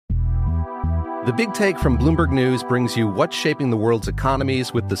The Big Take from Bloomberg News brings you what's shaping the world's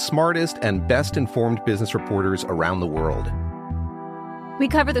economies with the smartest and best-informed business reporters around the world. We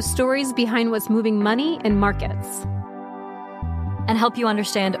cover the stories behind what's moving money and markets, and help you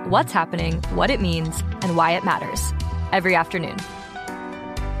understand what's happening, what it means, and why it matters every afternoon.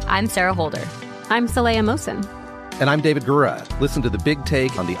 I'm Sarah Holder. I'm Saleha Mohsin. And I'm David Gura. Listen to The Big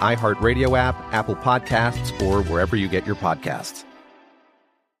Take on the iHeartRadio app, Apple Podcasts, or wherever you get your podcasts.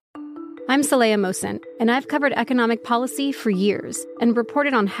 I'm Saleha Mohsin, and I've covered economic policy for years and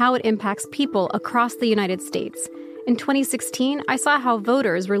reported on how it impacts people across the United States. In 2016, I saw how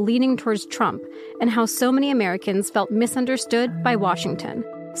voters were leaning towards Trump and how so many Americans felt misunderstood by Washington.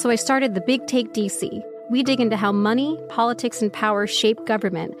 So I started The Big Take DC. We dig into how money, politics, and power shape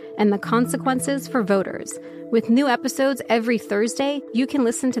government and the consequences for voters. With new episodes every Thursday, you can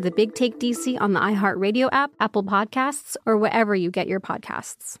listen to The Big Take DC on the iHeartRadio app, Apple Podcasts, or wherever you get your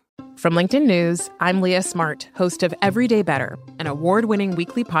podcasts. From LinkedIn News, I'm Leah Smart, host of Everyday Better, an award-winning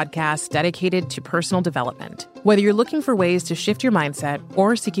weekly podcast dedicated to personal development. Whether you're looking for ways to shift your mindset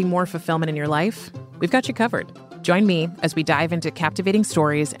or seeking more fulfillment in your life, we've got you covered. Join me as we dive into captivating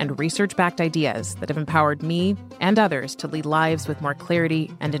stories and research-backed ideas that have empowered me and others to lead lives with more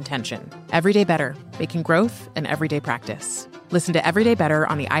clarity and intention. Everyday Better, making growth an everyday practice. Listen to Everyday Better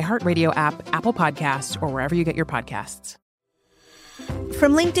on the iHeartRadio app, Apple Podcasts, or wherever you get your podcasts.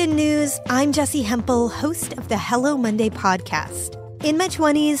 From LinkedIn News, I'm Jessie Hempel, host of the Hello Monday podcast. In my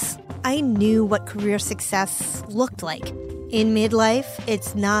 20s, I knew what career success looked like. In midlife,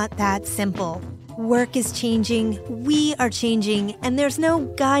 it's not that simple. Work is changing, we are changing, and there's no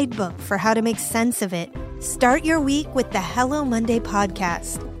guidebook for how to make sense of it. Start your week with the Hello Monday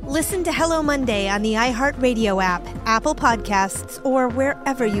podcast. Listen to Hello Monday on the iHeartRadio app, Apple Podcasts, or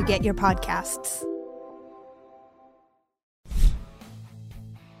wherever you get your podcasts.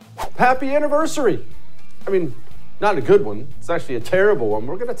 Happy anniversary. I mean, not a good one. It's actually a terrible one.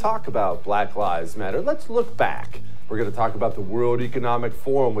 We're going to talk about Black Lives Matter. Let's look back. We're going to talk about the World Economic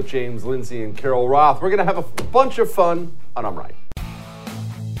Forum with James, Lindsay, and Carol Roth. We're going to have a bunch of fun, and I'm right.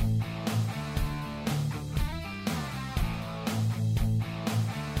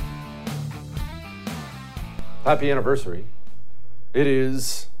 Happy anniversary. It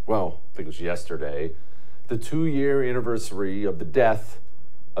is, well, I think it was yesterday, the 2-year anniversary of the death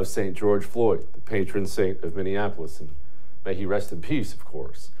of Saint George Floyd, the patron saint of Minneapolis, and may he rest in peace, of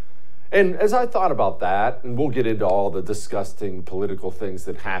course. And as I thought about that, and we'll get into all the disgusting political things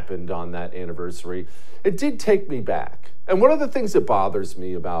that happened on that anniversary, it did take me back. And one of the things that bothers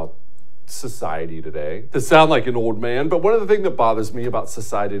me about society today, to sound like an old man, but one of the things that bothers me about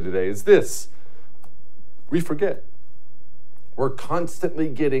society today is this: we forget. We're constantly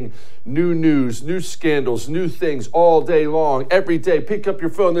getting new news, new scandals, new things all day long, every day. Pick up your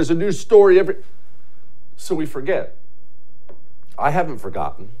phone, there's a new story so we forget. I haven't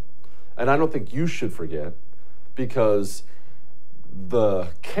forgotten, and I don't think you should forget, because the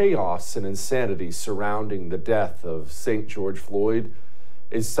chaos and insanity surrounding the death of Saint George Floyd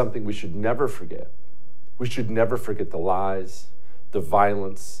is something we should never forget. We should never forget the lies, the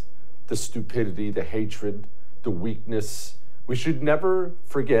violence, the stupidity, the hatred, the weakness. We should never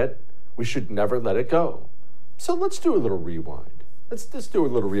forget. We should never let it go. So let's do a little rewind. Let's just do a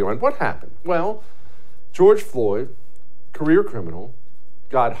little rewind. What happened? Well, George Floyd, career criminal,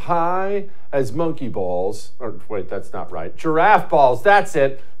 got high as monkey balls, or wait, that's not right. Giraffe balls, that's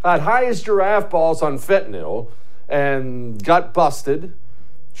it. Got high as giraffe balls on fentanyl and got busted,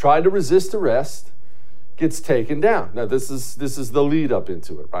 tried to resist arrest, gets taken down. Now, this is the lead up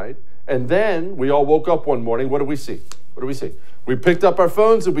into it, right? And then we all woke up one morning. What do we see? What do we see? We picked up our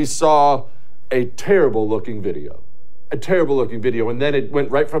phones and we saw a terrible looking video. A terrible looking video. And then it went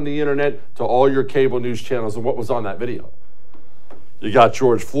right from the internet to all your cable news channels. And what was on that video? You got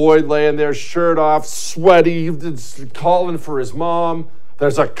George Floyd laying there, shirt off, sweaty, calling for his mom.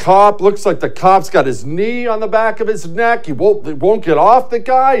 There's a cop. Looks like the cop's got his knee on the back of his neck. He won't get off the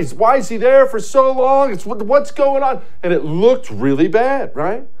guy. Why is he there for so long? What's going on? And it looked really bad,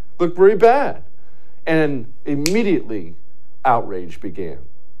 right? Looked very bad. And immediately, outrage began.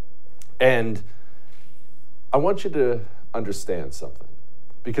 And I want you to understand something,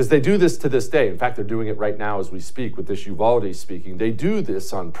 because they do this to this day. In fact, they're doing it right now as we speak with this Uvalde speaking. They do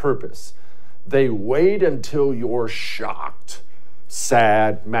this on purpose. They wait until you're shocked,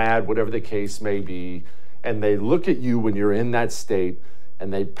 sad, mad, whatever the case may be, and they look at you when you're in that state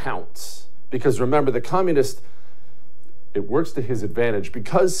and they pounce. Because remember, the communist, it works to his advantage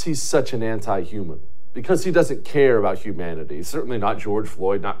because he's such an anti-human. Because he doesn't care about humanity, certainly not George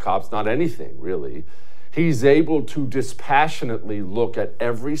Floyd, not cops, not anything, really. He's able to dispassionately look at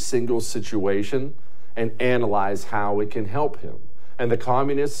every single situation and analyze how it can help him. And the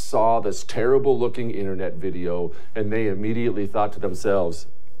communists saw this terrible looking internet video and they immediately thought to themselves,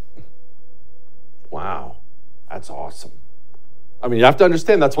 wow, that's awesome. I mean, you have to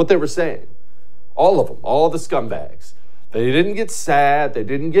understand that's what they were saying. All of them, all the scumbags. They didn't get sad, they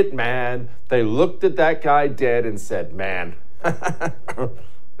didn't get mad. They looked at that guy dead and said, man,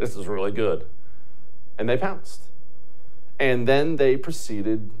 this is really good. And they pounced. And then they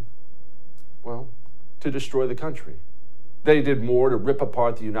proceeded, well, to destroy the country. They did more to rip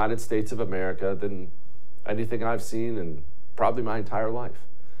apart the United States of America than anything I've seen in probably my entire life.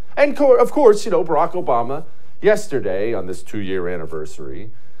 And of course, Barack Obama, yesterday on this 2-year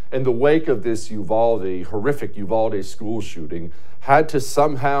anniversary, in the wake of this horrific Uvalde school shooting, had to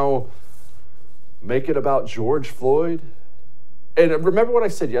somehow make it about George Floyd. And remember what I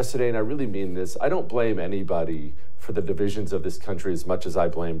said yesterday, and I really mean this, I don't blame anybody for the divisions of this country as much as I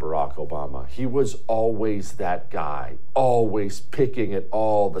blame Barack Obama. He was always that guy, always picking at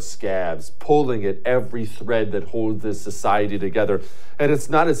all the scabs, pulling at every thread that holds this society together. And it's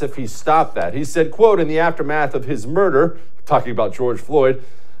not as if he stopped that. He said, quote, in the aftermath of his murder, talking about George Floyd,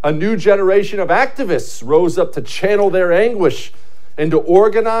 a new generation of activists rose up to channel their anguish into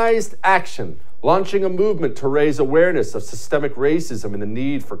organized action, launching a movement to raise awareness of systemic racism and the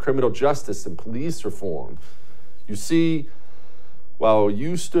need for criminal justice and police reform. You see, while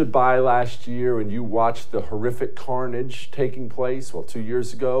you stood by last year and you watched the horrific carnage taking place, 2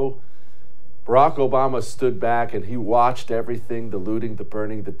 years ago, Barack Obama stood back and he watched everything, the looting, the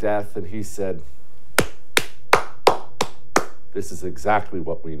burning, the death, and he said, this is exactly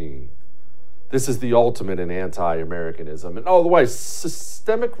what we need. This is the ultimate in anti-Americanism. And oh, the way,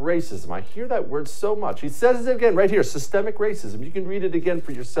 systemic racism. I hear that word so much. He says it again right here, systemic racism. You can read it again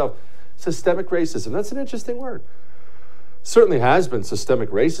for yourself. Systemic racism. That's an interesting word. Certainly has been systemic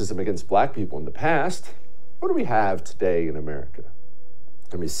racism against black people in the past. What do we have today in America?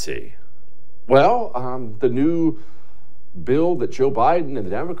 Let me see. Well, the new bill that Joe Biden and the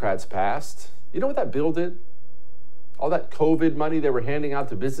Democrats passed, you know what that bill did? All that COVID money they were handing out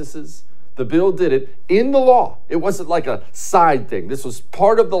to businesses, the bill did it in the law. It wasn't like a side thing. This was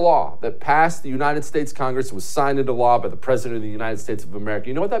part of the law that passed the United States Congress and was signed into law by the President of the United States of America.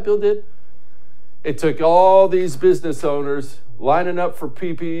 You know what that bill did? It took all these business owners lining up for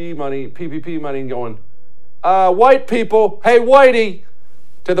PPP money and going, white people, hey, whitey,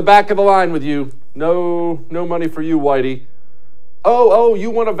 to the back of the line with you. No money for you, whitey. Oh,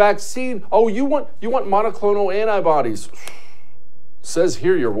 you want a vaccine? Oh, you want monoclonal antibodies. Says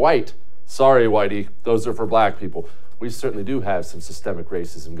here you're white. Sorry, whitey, those are for black people. We certainly do have some systemic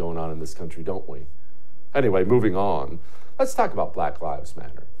racism going on in this country, don't we? Anyway, moving on. Let's talk about Black Lives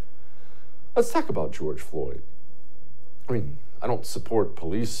Matter. Let's talk about George Floyd. I mean, I don't support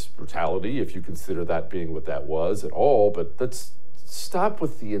police brutality, if you consider that being what that was at all, but let's stop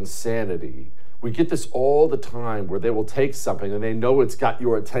with the insanity. We get this all the time where they will take something and they know it's got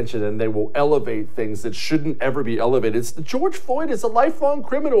your attention and they will elevate things that shouldn't ever be elevated. George Floyd is a lifelong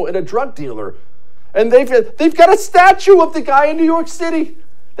criminal and a drug dealer. And they've got a statue of the guy in New York City.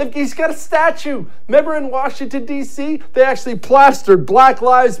 He's got a statue. Remember in Washington, D.C., they actually plastered Black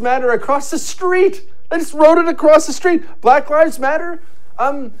Lives Matter across the street. They just wrote it across the street. Black Lives Matter?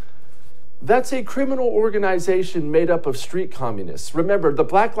 That's a criminal organization made up of street communists. Remember, the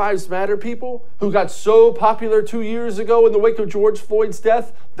Black Lives Matter people who got so popular 2 years ago in the wake of George Floyd's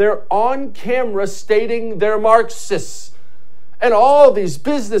death, they're on camera stating they're Marxists. And all these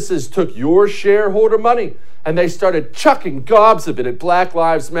businesses took your shareholder money and they started chucking gobs of it at Black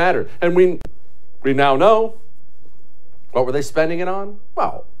Lives Matter. And we now know, what were they spending it on?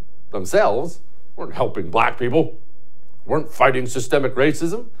 Well, themselves. Weren't helping black people. Weren't fighting systemic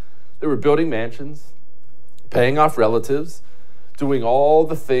racism. They were building mansions, paying off relatives, doing all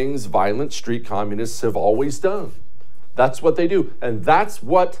the things violent street communists have always done. That's what they do. And that's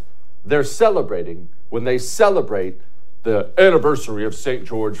what they're celebrating when they celebrate the anniversary of Saint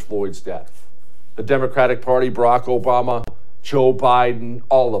George Floyd's death. The Democratic Party, Barack Obama, Joe Biden,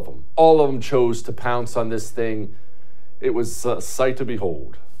 all of them chose to pounce on this thing. It was a sight to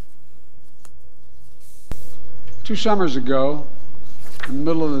behold. 2 summers ago, in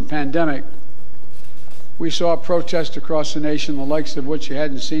the middle of the pandemic, we saw protests across the nation, the likes of which you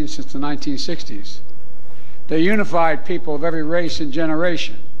hadn't seen since the 1960s. They unified people of every race and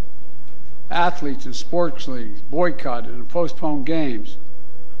generation. Athletes and sports leagues boycotted and postponed games.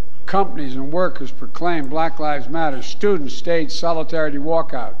 Companies and workers proclaimed Black Lives Matter. Students staged solidarity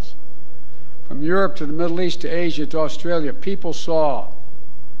walkouts. From Europe to the Middle East to Asia to Australia, people saw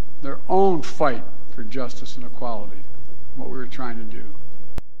their own fight for justice and equality, what we were trying to do.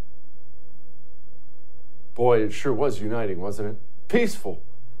 Boy, it sure was uniting, wasn't it? Peaceful,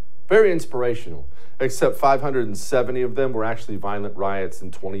 very inspirational, except 570 of them were actually violent riots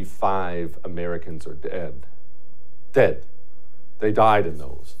and 25 Americans are dead. Dead. They died in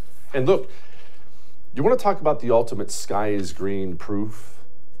those. And look, you want to talk about the ultimate sky is green proof?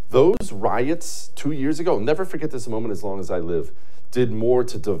 Those riots 2 years ago, I'll never forget this moment as long as I live, did more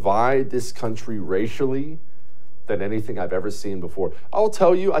to divide this country racially than anything I've ever seen before. I'll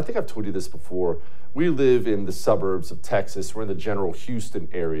tell you, I think I've told you this before, we live in the suburbs of Texas. We're in the general Houston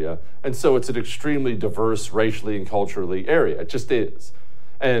area. And so it's an extremely diverse racially and culturally area. It just is.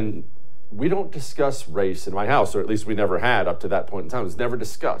 And we don't discuss race in my house, or at least we never had up to that point in time. It was never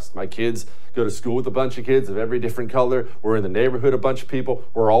discussed. My kids go to school with a bunch of kids of every different color. We're in the neighborhood, a bunch of people.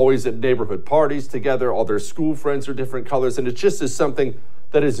 We're always at neighborhood parties together. All their school friends are different colors. And it just is something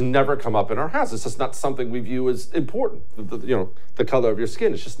that has never come up in our house. It's just not something we view as important. The color of your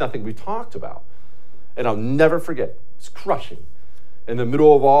skin. It's just nothing we talked about. And I'll never forget, it's crushing. In the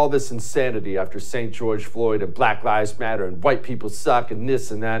middle of all this insanity after Saint George Floyd and Black Lives Matter and white people suck and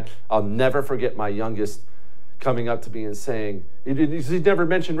this and that, I'll never forget my youngest coming up to me and saying, he never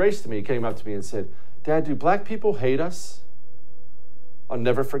mentioned race to me. He came up to me and said, "Dad, do black people hate us?" I'll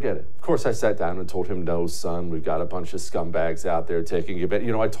never forget it. Of course, I sat down and told him, "No, son, we've got a bunch of scumbags out there taking it."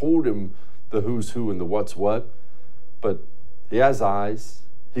 I told him the who's who and the what's what, but he has eyes.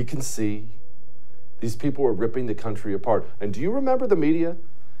 He can see. These people are ripping the country apart. And do you remember the media?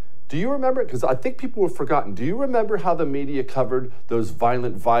 Do you remember? Because I think people have forgotten. Do you remember how the media covered those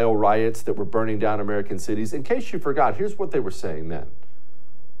violent, vile riots that were burning down American cities? In case you forgot, here's what they were saying then.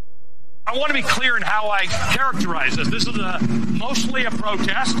 I want to be clear in how I characterize this. This is mostly a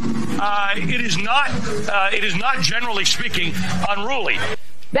protest. It is not, generally speaking, unruly.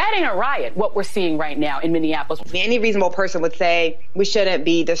 That ain't a riot, what we're seeing right now in Minneapolis. Any reasonable person would say we shouldn't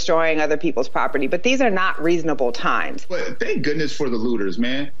be destroying other people's property, but these are not reasonable times. But thank goodness for the looters,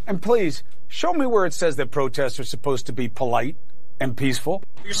 man. And please, show me where it says that protests are supposed to be polite and peaceful.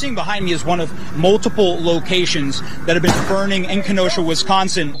 What you're seeing behind me is one of multiple locations that have been burning in Kenosha,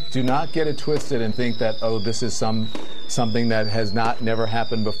 Wisconsin. Do not get it twisted and think that, oh, this is something that has never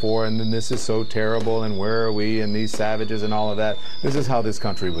happened before, and then this is so terrible, and where are we, and these savages and all of that. This is how this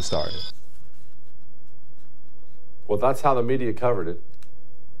country was started. Well, that's how the media covered it.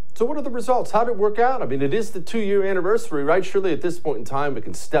 So what are the results? How did it work out? I mean, it is the 2-year anniversary, right? Surely at this point in time, we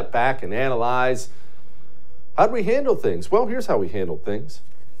can step back and analyze. How do we handle things? Well, here's how we handled things.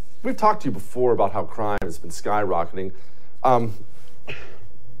 We've talked to you before about how crime has been skyrocketing.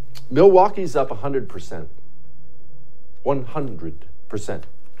 Milwaukee's up 100%. 100%.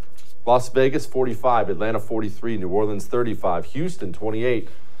 Las Vegas, 45. Atlanta, 43. New Orleans, 35. Houston, 28.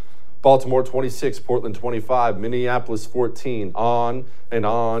 Baltimore, 26. Portland, 25. Minneapolis, 14. On and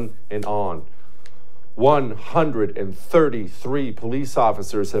on and on. 133 police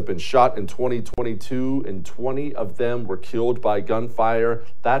officers have been shot in 2022, and 20 of them were killed by gunfire.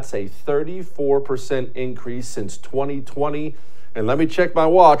 That's a 34% increase since 2020. And let me check my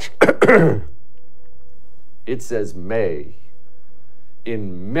watch. It says May.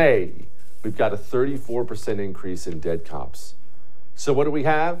 In May, we've got a 34% increase in dead cops. So what do we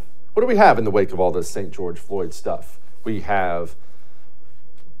have? What do we have in the wake of all this Saint George Floyd stuff? We have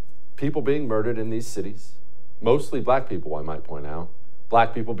people being murdered in these cities, mostly black people, I might point out.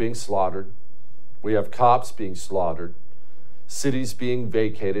 Black people being slaughtered. We have cops being slaughtered. Cities being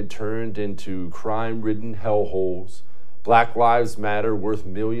vacated, turned into crime-ridden hellholes. Black Lives Matter worth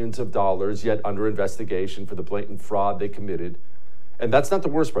millions of dollars, yet under investigation for the blatant fraud they committed. And that's not the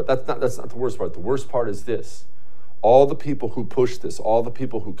worst part. That's not the worst part. The worst part is this. All the people who pushed this, all the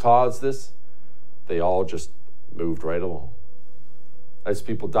people who caused this, they all just moved right along. As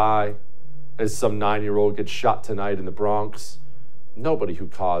people die, as some 9-year-old gets shot tonight in the Bronx, nobody who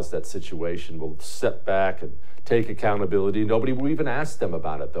caused that situation will step back and take accountability. Nobody will even ask them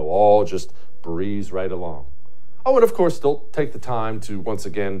about it. They'll all just breeze right along. Oh, and of course, they'll take the time to, once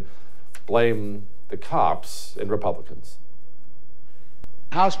again, blame the cops and Republicans.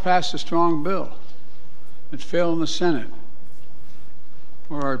 The House passed a strong bill. It failed in the Senate,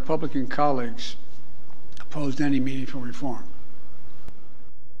 where our Republican colleagues opposed any meaningful reform.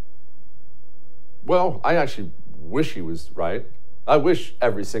 Well, I actually wish he was right. I wish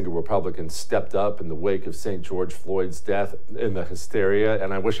every single Republican stepped up in the wake of Saint George Floyd's death in the hysteria,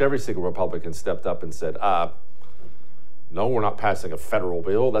 and I wish every single Republican stepped up and said, no, we're not passing a federal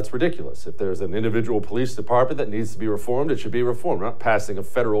bill. That's ridiculous. If there's an individual police department that needs to be reformed, it should be reformed. We're not passing a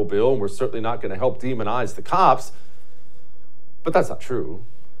federal bill, and we're certainly not going to help demonize the cops. But that's not true.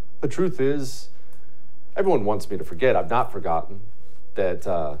 The truth is, Everyone wants me to forget. I've not forgotten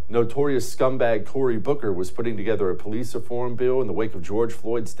that notorious scumbag Cory Booker was putting together a police reform bill in the wake of George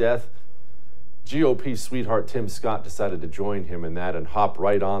Floyd's death. GOP sweetheart Tim Scott decided to join him in that and hop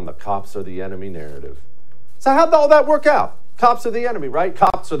right on the cops are the enemy narrative. So how'd all that work out? Cops are the enemy, right?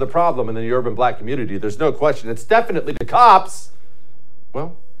 Cops are the problem in the urban black community. There's no question. It's definitely the cops.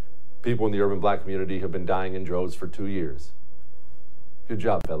 Well, people in the urban black community have been dying in droves for 2 years. Good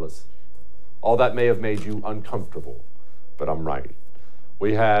job, fellas. All that may have made you uncomfortable, but I'm right.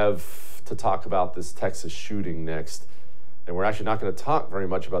 We have to talk about this Texas shooting next, and we're actually not going to talk very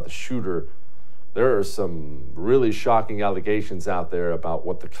much about the shooter. There are some really shocking allegations out there about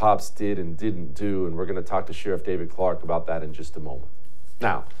what the cops did and didn't do, and we're going to talk to Sheriff David Clarke about that in just a moment.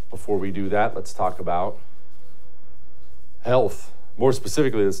 Now, before we do that, let's talk about health. More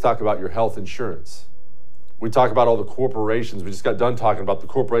specifically, let's talk about your health insurance. We talk about all the corporations. We just got done talking about the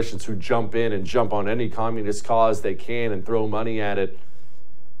corporations who jump in and jump on any communist cause they can and throw money at it.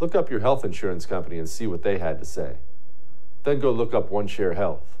 Look up your health insurance company and see what they had to say. Then go look up OneShare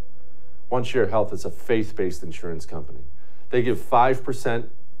Health. OneShare Health is a faith-based insurance company. They give 5%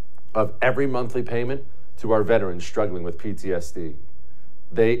 of every monthly payment to our veterans struggling with PTSD.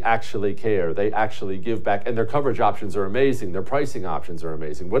 They actually care. They actually give back. And their coverage options are amazing. Their pricing options are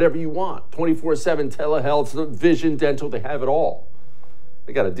amazing. Whatever you want. 24/7 telehealth, vision, dental, they have it all.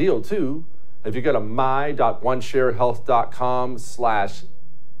 They got a deal too. If you go to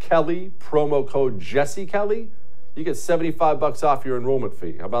my.onesharehealth.com/Kelly, promo code Jesse Kelly, you get $75 off your enrollment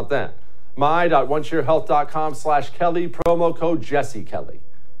fee. How about that? my.onesharehealth.com/Kelly, promo code Jesse Kelly.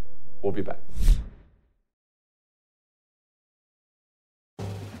 We'll be back.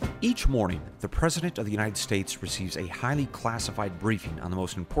 Each morning, the President of the United States receives a highly classified briefing on the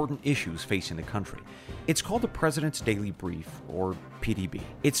most important issues facing the country. It's called the President's Daily Brief, or PDB.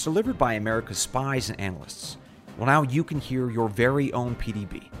 It's delivered by America's spies and analysts. Well, now you can hear your very own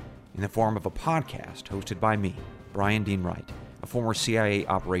PDB in the form of a podcast hosted by me, Brian Dean Wright, a former CIA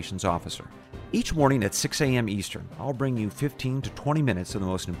operations officer. Each morning at 6 a.m. Eastern, I'll bring you 15 to 20 minutes of the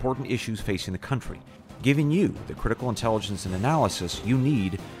most important issues facing the country, giving you the critical intelligence and analysis you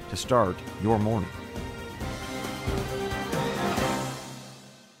need to start your morning.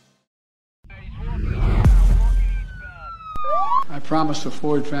 I promised the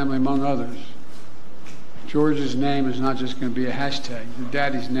Floyd family, among others, George's name is not just going to be a hashtag. Your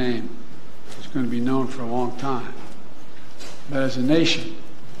daddy's name is going to be known for a long time. But as a nation,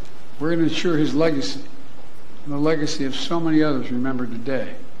 we're going to ensure his legacy and the legacy of so many others remembered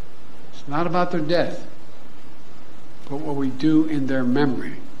today. It's not about their death, but what we do in their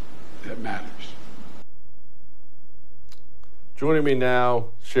memory that matters. Joining me now,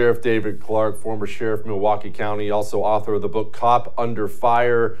 Sheriff David Clarke, former sheriff of Milwaukee County, also author of the book Cop Under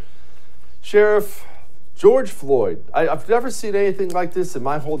Fire. Sheriff, George Floyd, I've never seen anything like this in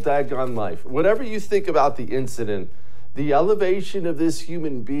my whole daggone life. Whatever you think about the incident, the elevation of this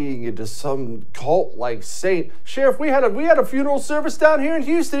human being into some cult-like saint. Sheriff, we had a funeral service down here in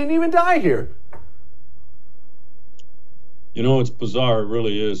Houston. He didn't even die here. You know, it's bizarre. It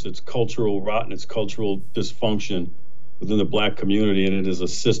really is. It's cultural rotten. It's cultural dysfunction within the black community, and it is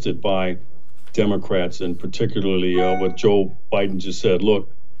assisted by Democrats, and particularly what Joe Biden just said. Look,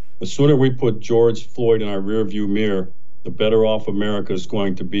 the sooner we put George Floyd in our rearview mirror, the better off America is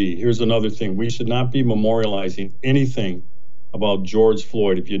going to be. Here's another thing. We should not be memorializing anything about George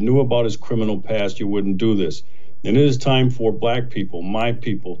Floyd. If you knew about his criminal past, you wouldn't do this. And it is time for black people, my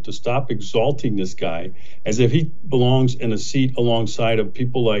people, to stop exalting this guy as if he belongs in a seat alongside of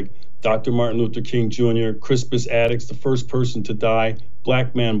people like Dr. Martin Luther King Jr., Crispus Attucks, the first person to die,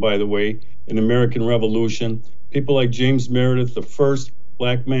 black man, by the way, in the American Revolution. People like James Meredith, the first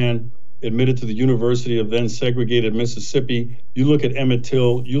black man admitted to the University of then segregated Mississippi. You look at Emmett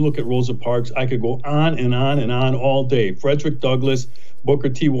Till, you look at Rosa Parks. I could go on and on and on all day. Frederick Douglass, Booker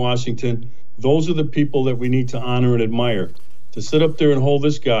T. Washington. Those are the people that we need to honor and admire. To sit up there and hold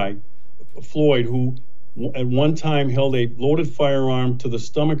this guy, Floyd, who at one time held a loaded firearm to the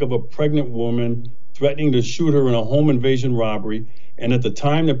stomach of a pregnant woman, threatening to shoot her in a home invasion robbery. And at the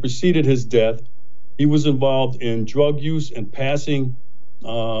time that preceded his death, he was involved in drug use and passing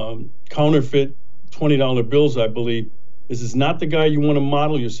counterfeit $20 bills, I believe. This is not the guy you want to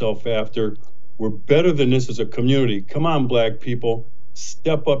model yourself after. We're better than this as a community. Come on, black people,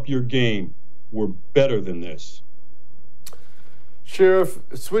 step up your game. We're better than this. Sheriff,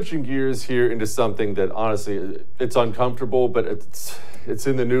 switching gears here into something that honestly, it's uncomfortable, but it's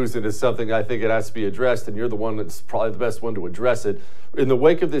in the news and it's something I think it has to be addressed, and you're the one that's probably the best one to address it. In the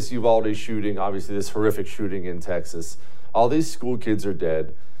wake of this Uvalde shooting, obviously this horrific shooting in Texas, all these school kids are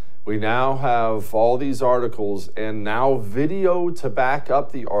dead. We now have all these articles and now video to back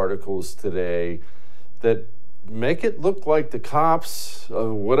up the articles today that make it look like the cops,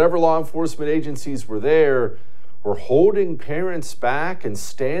 whatever law enforcement agencies were there, were holding parents back and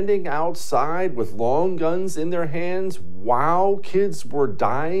standing outside with long guns in their hands while kids were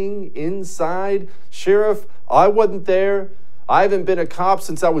dying inside. Sheriff, I wasn't there. I haven't been a cop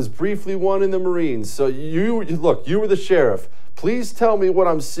since I was briefly one in the Marines. So you were the sheriff. Please tell me what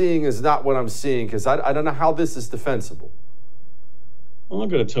I'm seeing is not what I'm seeing, because I don't know how this is defensible. I'm not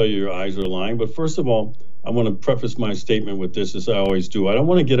going to tell you your eyes are lying, but first of all, I want to preface my statement with this, as I always do. I don't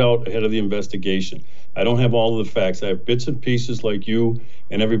want to get out ahead of the investigation. I don't have all of the facts. I have bits and pieces like you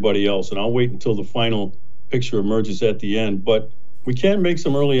and everybody else, and I'll wait until the final picture emerges at the end. But we can make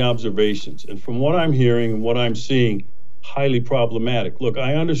some early observations. And from what I'm hearing and what I'm seeing, highly problematic. Look,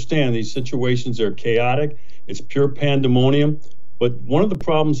 I understand these situations are chaotic. It's pure pandemonium. But one of the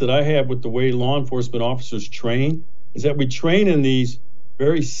problems that I have with the way law enforcement officers train is that we train in these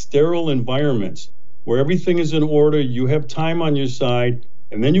very sterile environments where everything is in order, you have time on your side,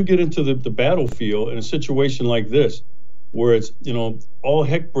 and then you get into the battlefield in a situation like this, where it's, all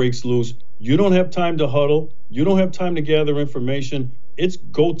heck breaks loose. You don't have time to huddle. You don't have time to gather information. It's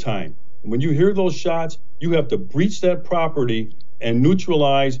go time. And when you hear those shots, you have to breach that property and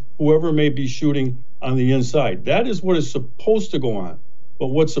neutralize whoever may be shooting on the inside. That is what is supposed to go on. But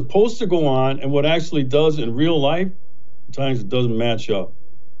what's supposed to go on and what actually does in real life, sometimes it doesn't match up.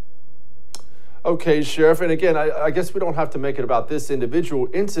 Okay, Sheriff, and again, I guess we don't have to make it about this individual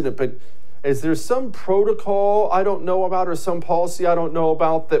incident, but is there some protocol I don't know about or some policy I don't know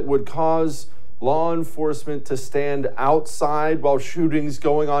about that would cause law enforcement to stand outside while shooting's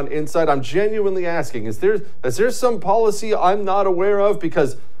going on inside? I'm genuinely asking, is there some policy I'm not aware of?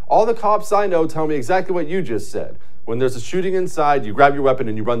 Because all the cops I know tell me exactly what you just said. When there's a shooting inside, you grab your weapon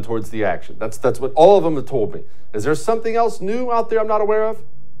and you run towards the action. That's what all of them have told me. Is there something else new out there I'm not aware of?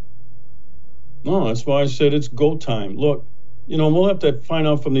 No, that's why I said it's go time. Look, we'll have to find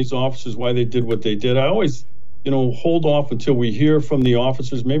out from these officers why they did what they did. I always, hold off until we hear from the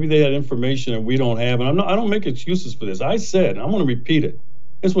officers. Maybe they had information that we don't have. And I don't make excuses for this. I said, I'm going to repeat it.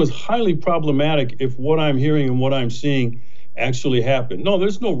 This was highly problematic if what I'm hearing and what I'm seeing actually happened. No,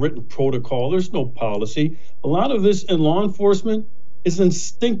 there's no written protocol. There's no policy. A lot of this in law enforcement is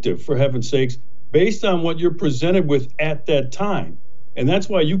instinctive, for heaven's sakes, based on what you're presented with at that time. And that's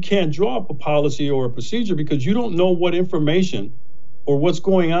why you can't draw up a policy or a procedure, because you don't know what information or what's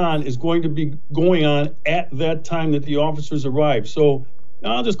going on is going to be going on at that time that the officers arrive. So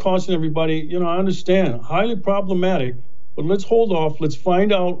I'll just caution everybody, I understand, highly problematic, but let's hold off. Let's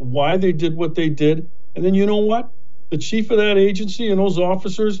find out why they did what they did. And then you know what? The chief of that agency and those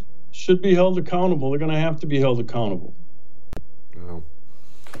officers should be held accountable. They're going to have to be held accountable. Well,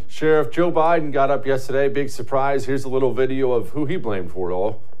 Sheriff, Joe Biden got up yesterday. Big surprise. Here's a little video of who he blamed for it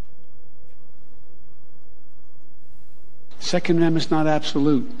all. Second Amendment's not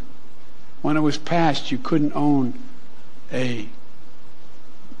absolute. When it was passed, you couldn't own a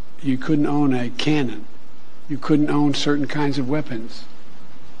cannon. You couldn't own certain kinds of weapons.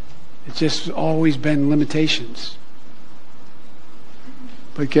 It's just always been limitations.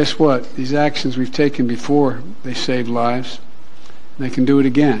 But guess what? These actions we've taken before, they saved lives. And they can do it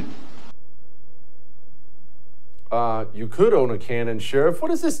again. You could own a cannon, Sheriff.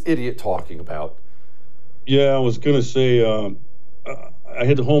 What is this idiot talking about? Yeah, I was going to say, I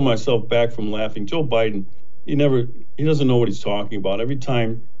had to hold myself back from laughing. Joe Biden, he doesn't know what he's talking about. Every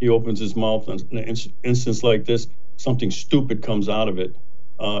time he opens his mouth in an instance like this, something stupid comes out of it.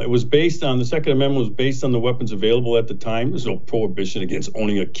 The Second Amendment was based on the weapons available at the time. There's no prohibition against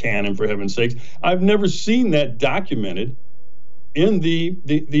owning a cannon, for heaven's sakes. I've never seen that documented in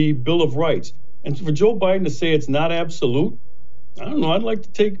the Bill of Rights. And for Joe Biden to say it's not absolute, I don't know. I'd like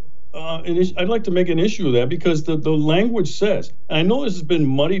to make an issue of that, because the language says, and I know this has been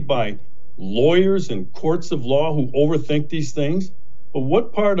muddied by lawyers and courts of law who overthink these things, but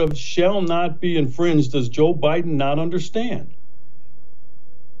what part of shall not be infringed does Joe Biden not understand?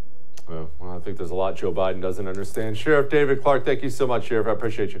 Well, I think there's a lot Joe Biden doesn't understand. Sheriff David Clarke, thank you so much, Sheriff. I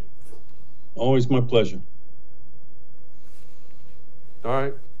appreciate you. Always my pleasure. All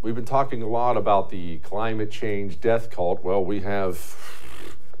right. We've been talking a lot about the climate change death cult. Well, we have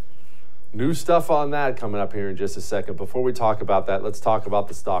new stuff on that coming up here in just a second. Before we talk about that, let's talk about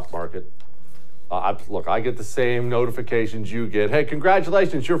the stock market. Look, I get the same notifications you get. Hey,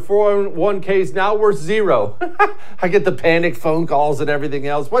 congratulations, your 401k is now worth zero. I get the panic phone calls and everything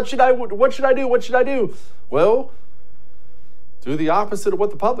else. What should I do? What should I do? Well, do the opposite of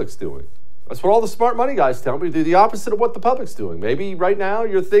what the public's doing. That's what all the smart money guys tell me. Do the opposite of what the public's doing. Maybe right now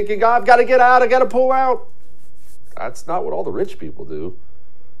you're thinking, I've got to get out, I got to pull out. That's not what all the rich people do.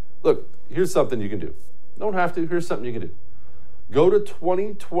 Look, here's something you can do. Don't have to. Here's something you can do. Go to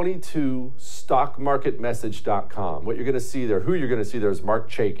 2022stockmarketmessage.com. What you're going to see there, who you're going to see there is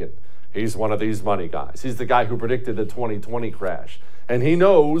Mark Chaikin. He's one of these money guys. He's the guy who predicted the 2020 crash. And he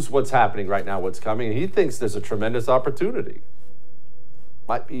knows what's happening right now, what's coming. And he thinks there's a tremendous opportunity.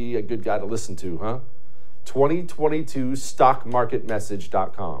 Might be a good guy to listen to, huh?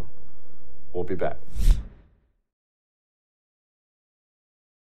 2022stockmarketmessage.com. We'll be back.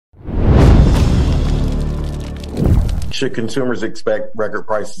 Should consumers expect record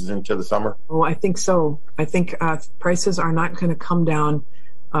prices into the summer? Oh, I think so. I think prices are not going to come down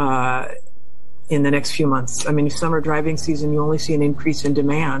in the next few months. I mean, summer driving season, you only see an increase in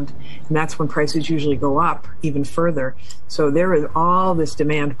demand, and that's when prices usually go up even further. So there is all this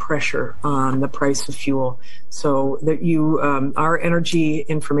demand pressure on the price of fuel. So that our Energy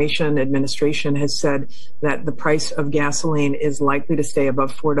Information Administration has said that the price of gasoline is likely to stay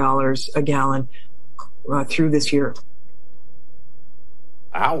above $4 a gallon through this year.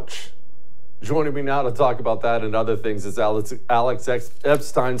 Ouch. Joining me now to talk about that and other things is Alex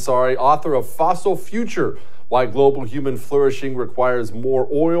Epstein, author of Fossil Future, Why Global Human Flourishing Requires More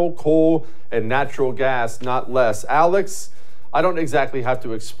Oil, Coal, and Natural Gas, Not Less. Alex, I don't exactly have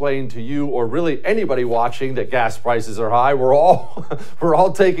to explain to you or really anybody watching that gas prices are high. We're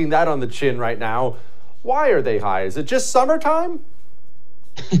all taking that on the chin right now. Why are they high? Is it just summertime?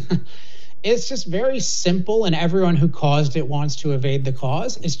 It's just very simple, and everyone who caused it wants to evade the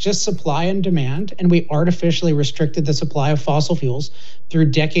cause. It's just supply and demand, and we artificially restricted the supply of fossil fuels through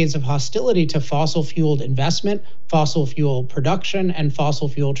decades of hostility to fossil fueled investment, fossil fuel production, and fossil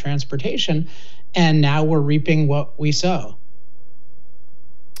fuel transportation, and now we're reaping what we sow.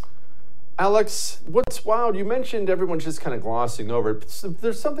 Alex, what's wild, you mentioned everyone's just kind of glossing over it.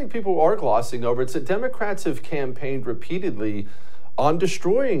 There's something people are glossing over. It's that Democrats have campaigned repeatedly on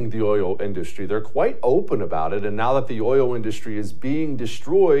destroying the oil industry. They're quite open about it, and now that the oil industry is being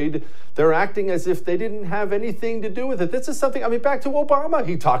destroyed, they're acting as if they didn't have anything to do with it. This is something, I mean, back to Obama,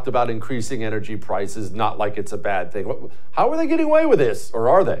 he talked about increasing energy prices, not like it's a bad thing. How are they getting away with this, or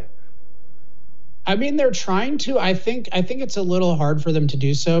are they? I mean, they're trying to. I think it's a little hard for them to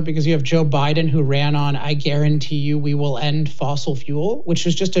do so because you have Joe Biden who ran on, I guarantee you we will end fossil fuel, which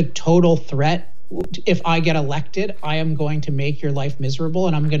is just a total threat. If I get elected, I am going to make your life miserable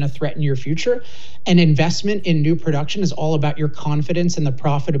and I'm going to threaten your future. And investment in new production is all about your confidence in the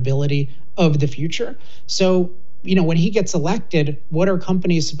profitability of the future. So, you know, when he gets elected, what are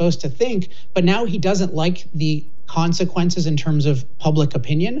companies supposed to think? But now he doesn't like the consequences in terms of public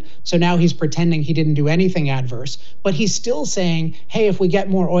opinion. So now he's pretending he didn't do anything adverse, but he's still saying, hey, if we get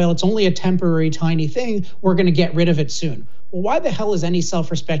more oil, it's only a temporary tiny thing. We're going to get rid of it soon. Well, why the hell is any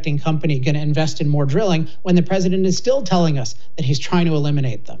self-respecting company going to invest in more drilling when the president is still telling us that he's trying to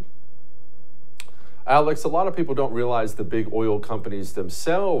eliminate them? Alex, a lot of people don't realize the big oil companies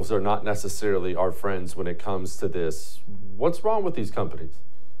themselves are not necessarily our friends when it comes to this. What's wrong with these companies?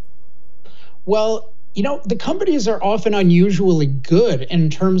 Well, you know, the companies are often unusually good in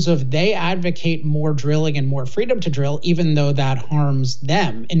terms of they advocate more drilling and more freedom to drill, even though that harms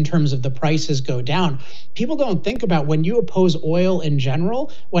them in terms of the prices go down. People don't think about when you oppose oil in general,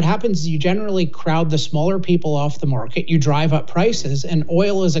 what happens is you generally crowd the smaller people off the market, you drive up prices, and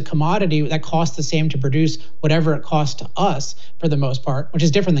oil is a commodity that costs the same to produce whatever it costs to us for the most part, which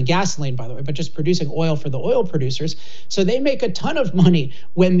is different than gasoline, by the way, but just producing oil for the oil producers. So they make a ton of money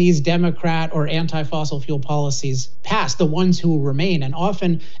when these Democrat or anti-fossil fuel policies pass, the ones who remain. And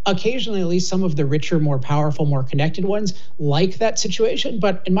often, occasionally, at least some of the richer, more powerful, more connected ones like that situation.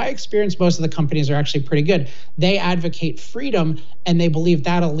 But in my experience, most of the companies are actually pretty good. They advocate freedom and they believe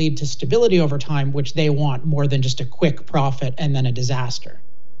that'll lead to stability over time, which they want more than just a quick profit and then a disaster.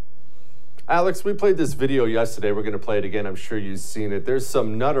 Alex, we played this video yesterday. We're going to play it again. I'm sure you've seen it. There's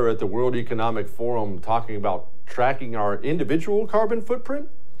some nutter at the World Economic Forum talking about tracking our individual carbon footprint.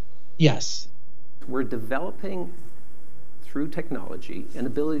 Yes. We're developing, through technology, an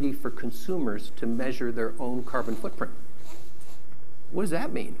ability for consumers to measure their own carbon footprint. What does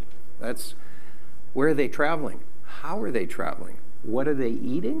that mean? That's where are they traveling? How are they traveling? What are they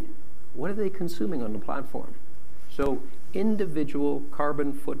eating? What are they consuming on the platform? So, individual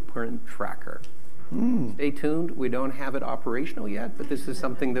carbon footprint tracker. Stay tuned. We don't have it operational yet, but this is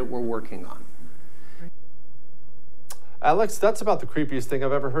something that we're working on. Alex, that's about the creepiest thing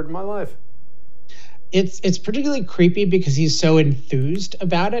I've ever heard in my life. It's particularly creepy because he's so enthused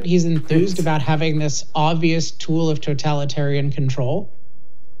about it. He's enthused about having this obvious tool of totalitarian control.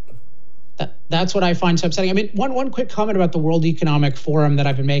 That's what I find so upsetting. I mean, one quick comment about the World Economic Forum that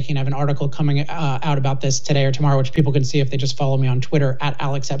I've been making. I have an article coming out about this today or tomorrow, which people can see if they just follow me on Twitter at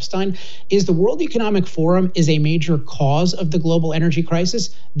Alex Epstein. Is the World Economic Forum is a major cause of the global energy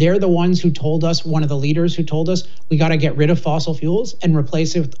crisis. They're the ones who told us, one of the leaders who told us, we got to get rid of fossil fuels and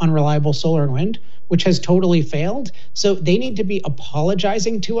replace it with unreliable solar and wind, which has totally failed. So they need to be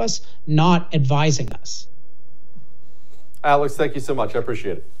apologizing to us, not advising us. Alex, thank you so much. I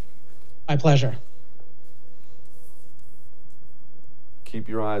appreciate it. My pleasure. Keep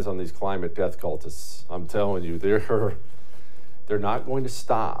your eyes on these climate death cultists. I'm telling you, they're not going to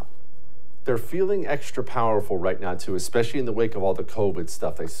stop. They're feeling extra powerful right now, too, especially in the wake of all the COVID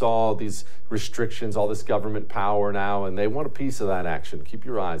stuff. They saw all these restrictions, all this government power now, and they want a piece of that action. Keep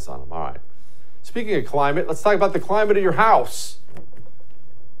your eyes on them. All right. Speaking of climate, let's talk about the climate of your house.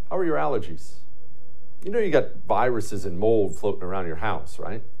 How are your allergies? You know you got viruses and mold floating around your house,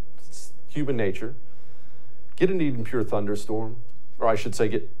 right? It's human nature. Get an Eden Pure thunderstorm, or I should say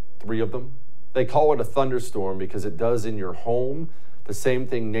get 3 of them. They call it a thunderstorm because it does in your home the same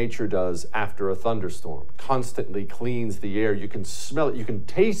thing nature does after a thunderstorm. Constantly cleans the air. You can smell it. You can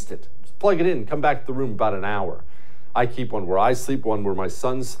taste it. Just plug it in. Come back to the room about an hour. I keep one where I sleep, one where my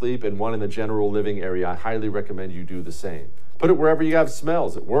sons sleep, and one in the general living area. I highly recommend you do the same. Put it wherever you have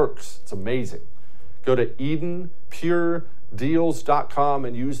smells. It works. It's amazing. Go to EdenPureDeals.com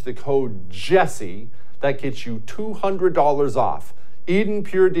and use the code Jesse. That gets you $200 off.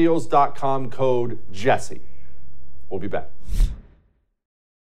 EdenPureDeals.com, code Jesse. We'll be back.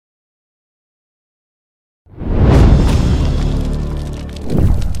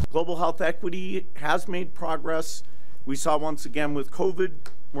 Global health equity has made progress. We saw once again with COVID,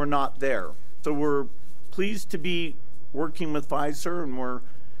 we're not there. So we're pleased to be working with Pfizer, and we're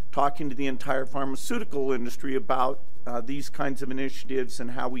talking to the entire pharmaceutical industry about these kinds of initiatives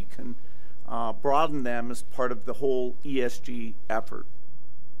and how we can broaden them as part of the whole ESG effort.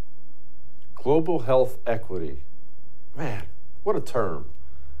 Global health equity. Man, what a term.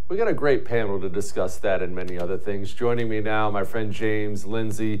 We got a great panel to discuss that and many other things. Joining me now, my friend James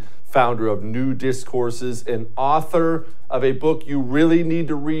Lindsay, founder of New Discourses and author of a book you really need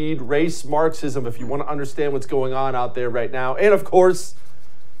to read, Race Marxism, if you want to understand what's going on out there right now. And of course,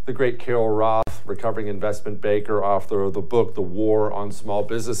 the great Carol Roth, recovering investment banker, author of the book, The War on Small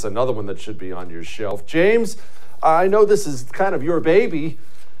Business, another one that should be on your shelf. James, I know this is kind of your baby.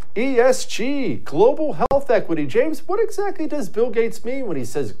 ESG, global health equity. James, what exactly does Bill Gates mean when he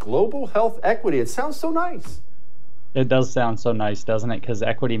says global health equity? It sounds so nice. It does sound so nice, doesn't it? Because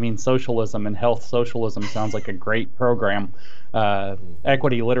equity means socialism, and health socialism sounds like a great program.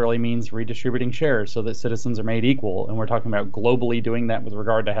 Equity literally means redistributing shares so that citizens are made equal, and we're talking about globally doing that with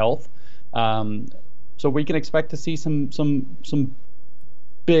regard to health. So we can expect to see some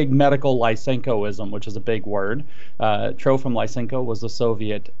big medical Lysenkoism, which is a big word. Trofim Lysenko was a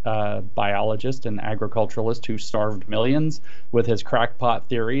Soviet biologist and agriculturalist who starved millions with his crackpot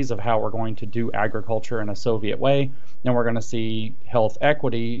theories of how we're going to do agriculture in a Soviet way. And we're going to see health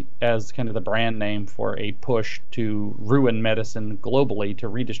equity as kind of the brand name for a push to ruin medicine globally to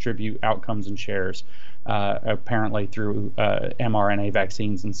redistribute outcomes and shares, apparently through mRNA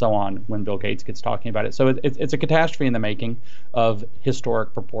vaccines and so on, when Bill Gates gets talking about it. So it's a catastrophe in the making of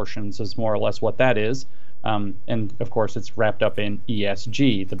historic proportions is more or less what that is. And of course, it's wrapped up in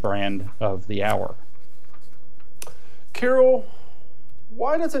ESG, the brand of the hour. Carol,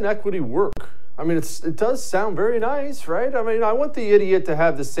 why doesn't equity work? I mean, it does sound very nice, right? I mean, I want the idiot to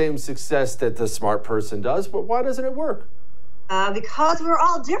have the same success that the smart person does, but why doesn't it work? Because we're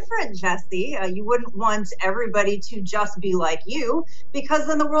all different, Jesse. You wouldn't want everybody to just be like you, because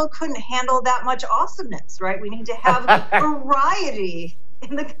then the world couldn't handle that much awesomeness, right? We need to have variety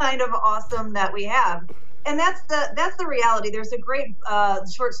in the kind of awesome that we have. And that's the reality. There's a great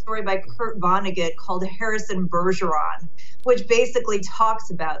short story by Kurt Vonnegut called Harrison Bergeron, which basically talks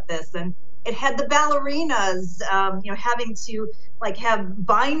about this. And it had the ballerinas, having to have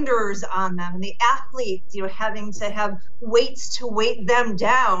binders on them, and the athletes, having to have weights to weight them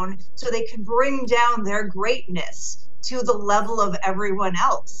down so they could bring down their greatness to the level of everyone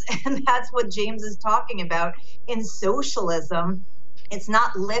else. And that's what James is talking about in socialism. It's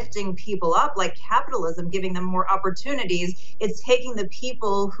not lifting people up like capitalism, giving them more opportunities. It's taking the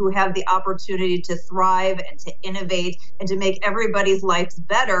people who have the opportunity to thrive and to innovate and to make everybody's lives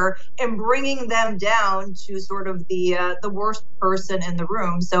better and bringing them down to sort of the worst person in the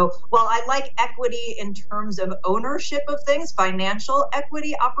room. So while I like equity in terms of ownership of things, financial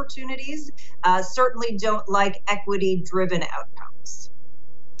equity opportunities, certainly don't like equity-driven outcomes.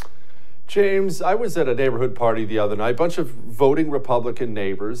 James, I was at a neighborhood party the other night, a bunch of voting Republican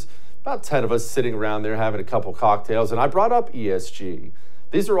neighbors. about 10 of us sitting around there having a couple cocktails, and I brought up ESG.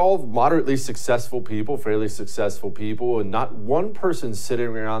 These are all moderately successful people, fairly successful people, and not one person sitting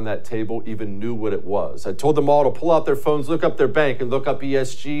around that table even knew what it was. I told them all to pull out their phones, look up their bank, and look up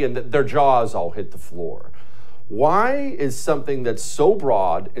ESG, and their jaws all hit the floor. Why is something that's so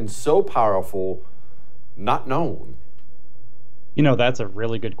broad and so powerful not known? You know, that's a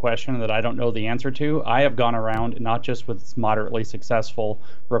really good question that I don't know the answer to. I have gone around not just with moderately successful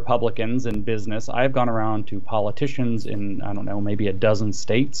Republicans in business. I have gone around to politicians in, I don't know, maybe a dozen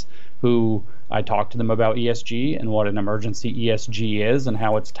states who I talked to them about ESG and what an emergency ESG is and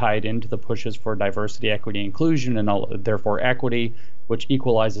how it's tied into the pushes for diversity, equity, inclusion, and therefore equity, which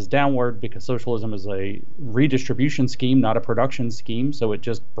equalizes downward because socialism is a redistribution scheme, not a production scheme, so it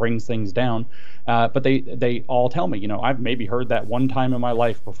just brings things down. But they all tell me, you know, I've maybe heard that one time in my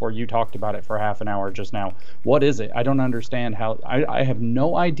life before you talked about it for half an hour just now. What is it? I don't understand how, I have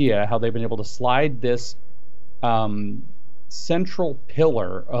no idea how they've been able to slide this central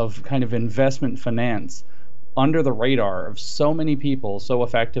pillar of kind of investment finance under the radar of so many people so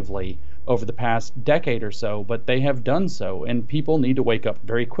effectively over the past decade or so, but they have done so, and people need to wake up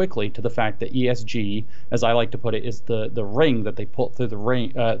very quickly to the fact that ESG, as I like to put it, is the ring that they put through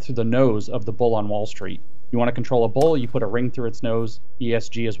the nose of the bull on Wall Street. You want to control a bull, you put a ring through its nose.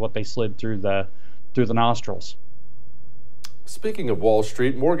 ESG is what they slid through the nostrils. Speaking of Wall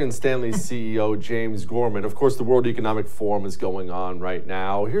Street, Morgan Stanley's CEO, James Gorman, of course, the World Economic Forum is going on right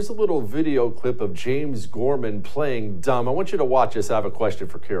now. Here's a little video clip of James Gorman playing dumb. I want you to watch this. I have a question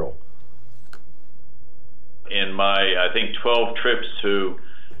for Carol. In my, I think, 12 trips to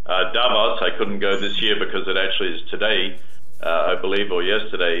Davos, I couldn't go this year because it actually is today, I believe, or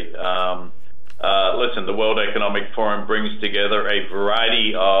yesterday. Listen, the World Economic Forum brings together a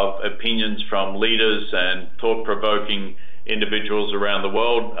variety of opinions from leaders and thought-provoking individuals around the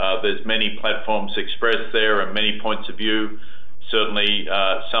world. There's many platforms expressed there and many points of view, certainly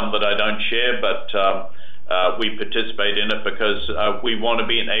some that I don't share, but we participate in it because we want to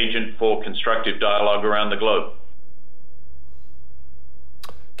be an agent for constructive dialogue around the globe.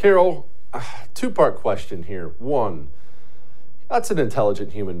 Carol, two-part question here. One, that's an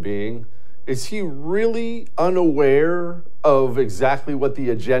intelligent human being. Is he really unaware of exactly what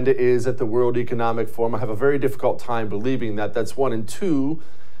the agenda is at the World Economic Forum? I have a very difficult time believing that. That's one. And two,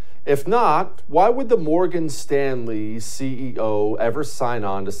 if not, why would the Morgan Stanley CEO ever sign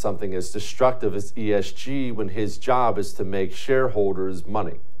on to something as destructive as ESG when his job is to make shareholders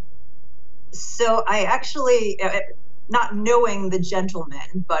money? So I actually, not knowing the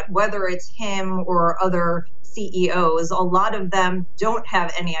gentleman, but whether it's him or other CEOs, a lot of them don't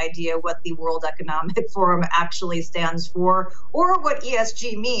have any idea what the World Economic Forum actually stands for or what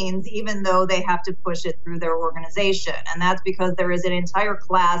ESG means, even though they have to push it through their organization. And that's because there is an entire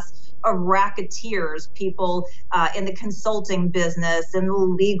class of racketeers, people in the consulting business, in the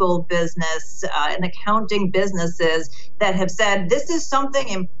legal business, in accounting businesses that have said this is something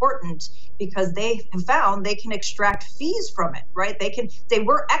important because they have found they can extract fees from it, right?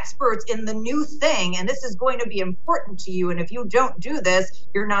 We're experts in the new thing, and this is going to be important to you. And if you don't do this,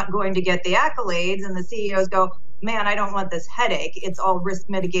 you're not going to get the accolades. And the CEOs go, man, I don't want this headache. It's all risk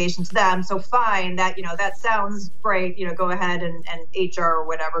mitigation to them. So fine, that sounds great. Go ahead and HR or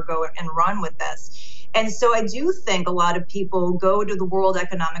whatever, go and run with this. And so I do think a lot of people go to the World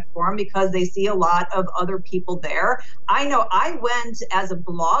Economic Forum because they see a lot of other people there. I know I went as a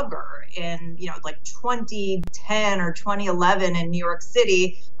blogger in, like 2010 or 2011 in New York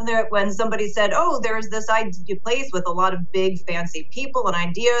City when somebody said, oh, there's this place with a lot of big fancy people and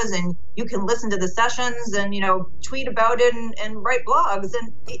ideas, and you can listen to the sessions and, tweet about it and write blogs.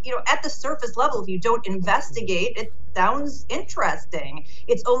 And, at the surface level, if you don't investigate, it sounds interesting.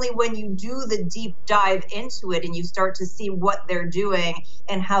 It's only when you do the deep dive into it and you start to see what they're doing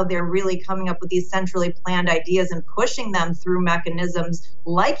and how they're really coming up with these centrally planned ideas and pushing them through mechanisms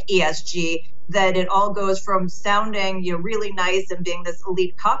like ESG that it all goes from sounding really nice and being this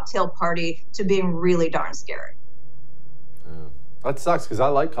elite cocktail party to being really darn scary. Yeah. That sucks because I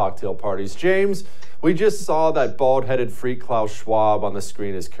like cocktail parties. James, we just saw that bald-headed freak Klaus Schwab on the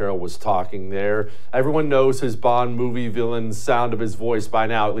screen as Carol was talking there. Everyone knows his Bond movie villain sound of his voice by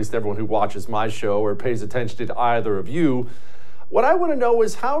now, at least everyone who watches my show or pays attention to either of you. What I want to know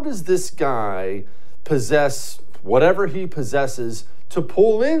is, how does this guy possess whatever he possesses to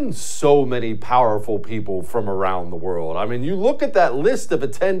pull in so many powerful people from around the world? I mean, you look at that list of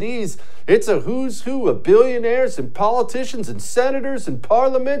attendees, it's a who's who of billionaires and politicians and senators and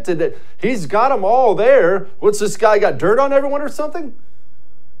parliament, and he's got them all there. What's this guy got dirt on everyone or something?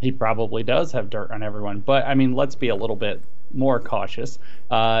 He probably does have dirt on everyone. But, I mean, let's be a little bit more cautious.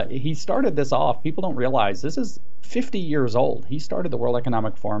 He started this off. People don't realize this is 50 years old. He started the World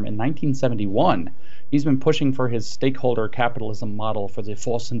Economic Forum in 1971. He's been pushing for his stakeholder capitalism model for the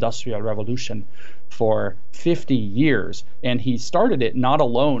fourth industrial revolution for 50 years. And he started it not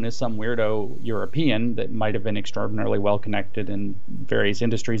alone as some weirdo European that might have been extraordinarily well connected in various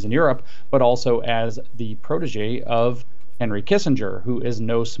industries in Europe, but also as the protege of Henry Kissinger, who is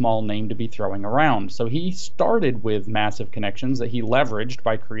no small name to be throwing around. So he started with massive connections that he leveraged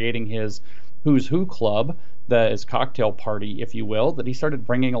by creating his Who's Who Club, his cocktail party, if you will, that he started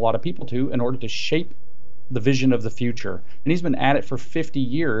bringing a lot of people to in order to shape the vision of the future. And he's been at it for 50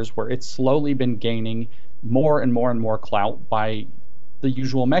 years, where it's slowly been gaining more and more and more clout by the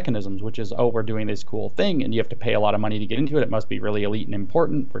usual mechanisms, which is, oh, we're doing this cool thing, and you have to pay a lot of money to get into it. It must be really elite and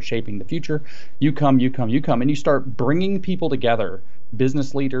important. We're shaping the future. You come, and you start bringing people together,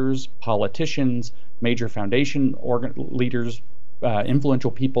 business leaders, politicians, major foundation leaders,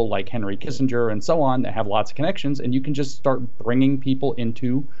 influential people like Henry Kissinger and so on that have lots of connections, and you can just start bringing people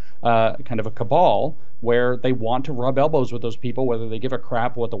into kind of a cabal where they want to rub elbows with those people, whether they give a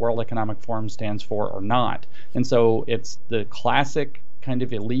crap what the World Economic Forum stands for or not. And so it's the classic kind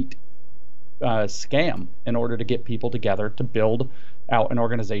of elite scam in order to get people together to build out an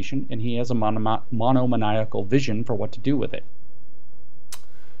organization, and he has a monomaniacal vision for what to do with it.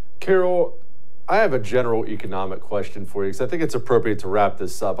 Carol, I have a general economic question for you, because I think it's appropriate to wrap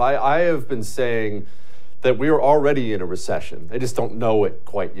this up. I have been saying that we are already in a recession. They just don't know it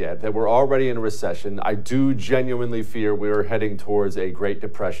quite yet, that we're already in a recession. I do genuinely fear we are heading towards a Great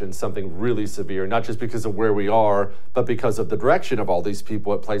Depression, something really severe, not just because of where we are, but because of the direction of all these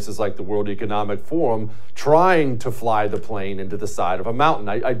people at places like the World Economic Forum trying to fly the plane into the side of a mountain.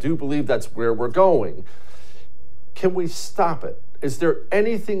 I do believe that's where we're going. Can we stop it? Is there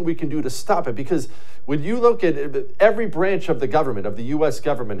anything we can do to stop it? Because when you look at every branch of the government, of the U.S.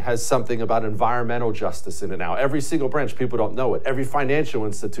 government, has something about environmental justice in it now. Every single branch, people don't know it. Every financial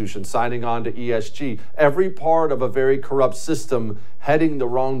institution signing on to ESG. Every part of a very corrupt system heading the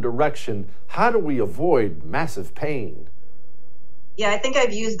wrong direction. How do we avoid massive pain? Yeah, I think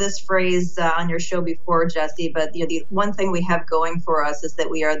I've used this phrase on your show before, Jesse, but the one thing we have going for us is that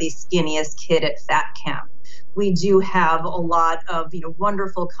we are the skinniest kid at fat camp. We do have a lot of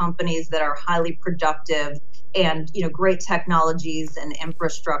wonderful companies that are highly productive and great technologies and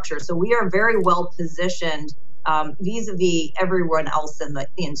infrastructure. So we are very well positioned vis-a-vis everyone else in the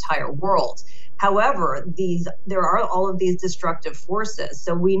entire world. However, there are all of these destructive forces.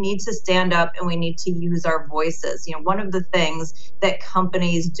 So we need to stand up and we need to use our voices. One of the things that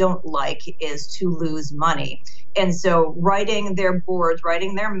companies don't like is to lose money. And so writing their boards,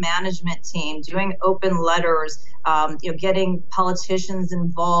 writing their management team, doing open letters, getting politicians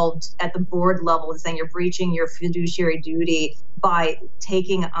involved at the board level and saying you're breaching your fiduciary duty by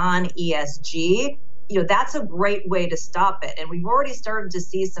taking on ESG. That's a great way to stop it. And we've already started to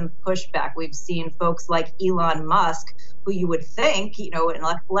see some pushback. We've seen folks like Elon Musk, who you would think, an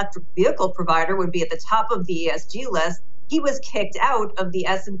electric vehicle provider would be at the top of the ESG list. He was kicked out of the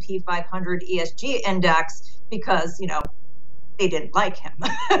S&P 500 ESG index because, they didn't like him.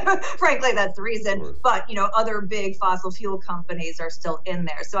 Frankly, that's the reason. But, other big fossil fuel companies are still in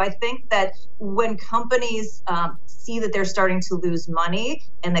there. So I think that when companies see that they're starting to lose money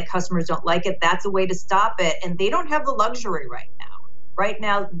and that customers don't like it, that's a way to stop it. And they don't have the luxury right now. Right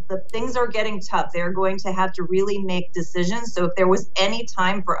now, the things are getting tough. They're going to have to really make decisions. So if there was any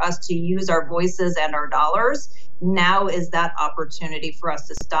time for us to use our voices and our dollars, now is that opportunity for us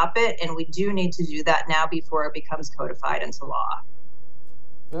to stop it. And we do need to do that now before it becomes codified into law.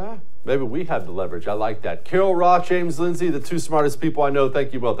 Yeah, maybe we have the leverage. I like that. Carol, Roth, James, Lindsay, the two smartest people I know.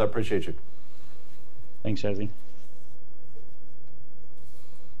 Thank you both. I appreciate you. Thanks, Jesse.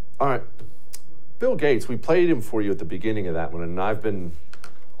 All right. Bill Gates, we played him for you at the beginning of that one, and I've been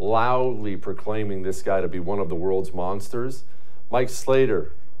loudly proclaiming this guy to be one of the world's monsters. Mike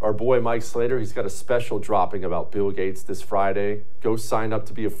Slater, our boy Mike Slater, he's got a special dropping about Bill Gates this Friday. Go sign up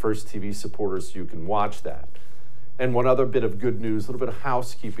to be a First TV supporter so you can watch that. And one other bit of good news, a little bit of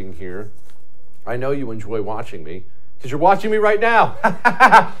housekeeping here. I know you enjoy watching me, because you're watching me right now.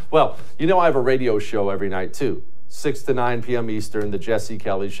 Well, I have a radio show every night too. 6 to 9 p.m. Eastern, the Jesse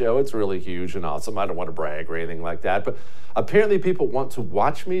Kelly Show. It's really huge and awesome. I don't want to brag or anything like that, but apparently people want to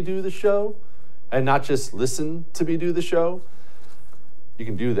watch me do the show and not just listen to me do the show. You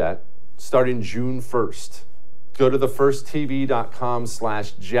can do that starting June 1st. Go to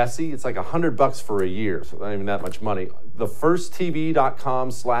thefirsttv.com/Jesse. It's like $100 for a year, so not even that much money.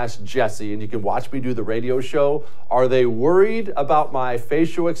 thefirsttv.com/Jesse, and you can watch me do the radio show. Are they worried about my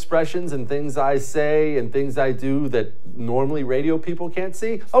facial expressions and things I say and things I do that normally radio people can't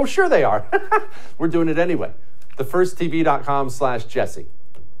see? Oh, sure they are. We're doing it anyway. thefirsttv.com/Jesse.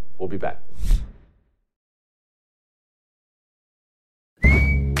 We'll be back.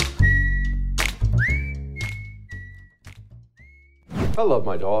 I love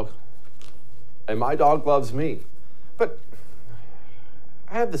my dog, and my dog loves me. But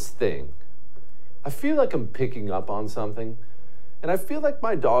I have this thing. I feel like I'm picking up on something, and I feel like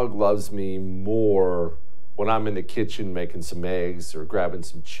my dog loves me more when I'm in the kitchen making some eggs or grabbing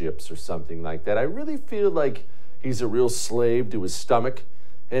some chips or something like that. I really feel like he's a real slave to his stomach,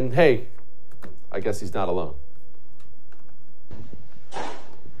 and hey, I guess he's not alone.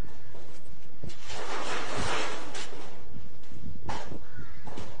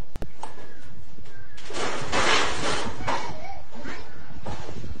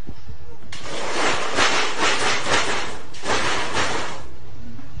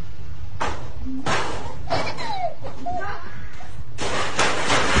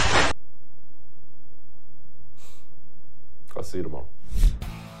 I'll see you tomorrow.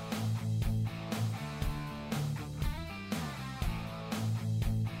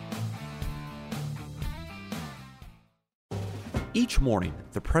 Each morning,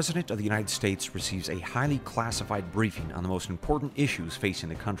 the President of the United States receives a highly classified briefing on the most important issues facing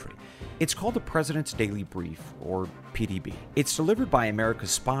the country. It's called the President's Daily Brief, or PDB. It's delivered by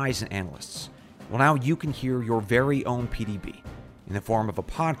America's spies and analysts. Well, now you can hear your very own PDB in the form of a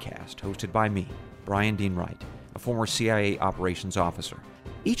podcast hosted by me, Brian Dean Wright, a former CIA operations officer.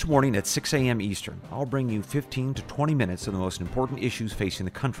 Each morning at 6 a.m. Eastern, I'll bring you 15 to 20 minutes of the most important issues facing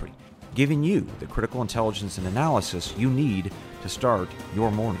the country, giving you the critical intelligence and analysis you need to start your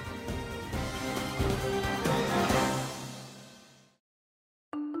morning.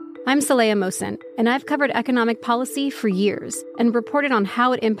 I'm Saleha Mohsen, and I've covered economic policy for years and reported on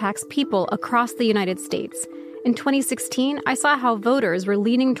how it impacts people across the United States. In 2016, I saw how voters were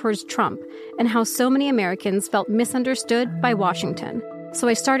leaning towards Trump and how so many Americans felt misunderstood by Washington. So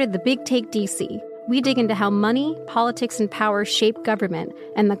I started The Big Take DC. We dig into how money, politics, and power shape government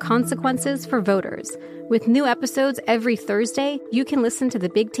and the consequences for voters. With new episodes every Thursday, you can listen to The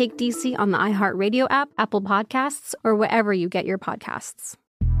Big Take DC on the iHeartRadio app, Apple Podcasts, or wherever you get your podcasts.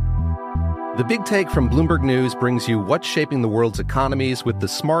 The Big Take from Bloomberg News brings you what's shaping the world's economies with the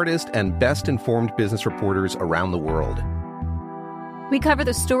smartest and best-informed business reporters around the world. We cover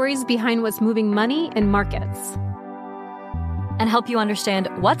the stories behind what's moving money and markets, and help you understand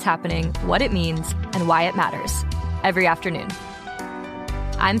what's happening, what it means, and why it matters every afternoon.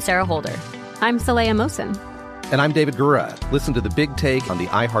 I'm Sarah Holder. I'm Saleha Mohsen. And I'm David Gura. Listen to The Big Take on the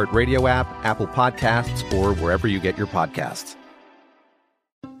iHeartRadio app, Apple Podcasts, or wherever you get your podcasts.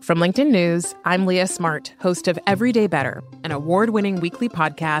 From LinkedIn News, I'm Leah Smart, host of Everyday Better, an award-winning weekly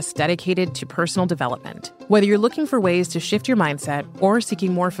podcast dedicated to personal development. Whether you're looking for ways to shift your mindset or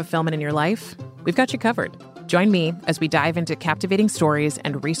seeking more fulfillment in your life, we've got you covered. Join me as we dive into captivating stories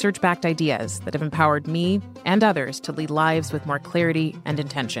and research-backed ideas that have empowered me and others to lead lives with more clarity and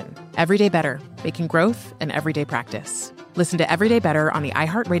intention. Everyday Better, making growth an everyday practice. Listen to Everyday Better on the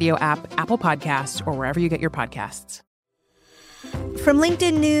iHeartRadio app, Apple Podcasts, or wherever you get your podcasts. From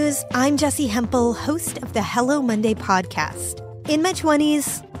LinkedIn News, I'm Jessie Hempel, host of the Hello Monday podcast. In my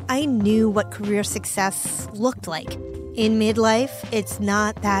 20s, I knew what career success looked like. In midlife, it's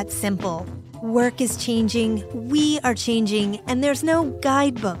not that simple. Work is changing, we are changing, and there's no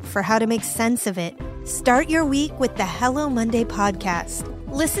guidebook for how to make sense of it. Start your week with the Hello Monday podcast.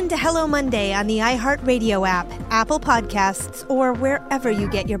 Listen to Hello Monday on the iHeartRadio app, Apple Podcasts, or wherever you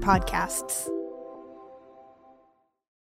get your podcasts.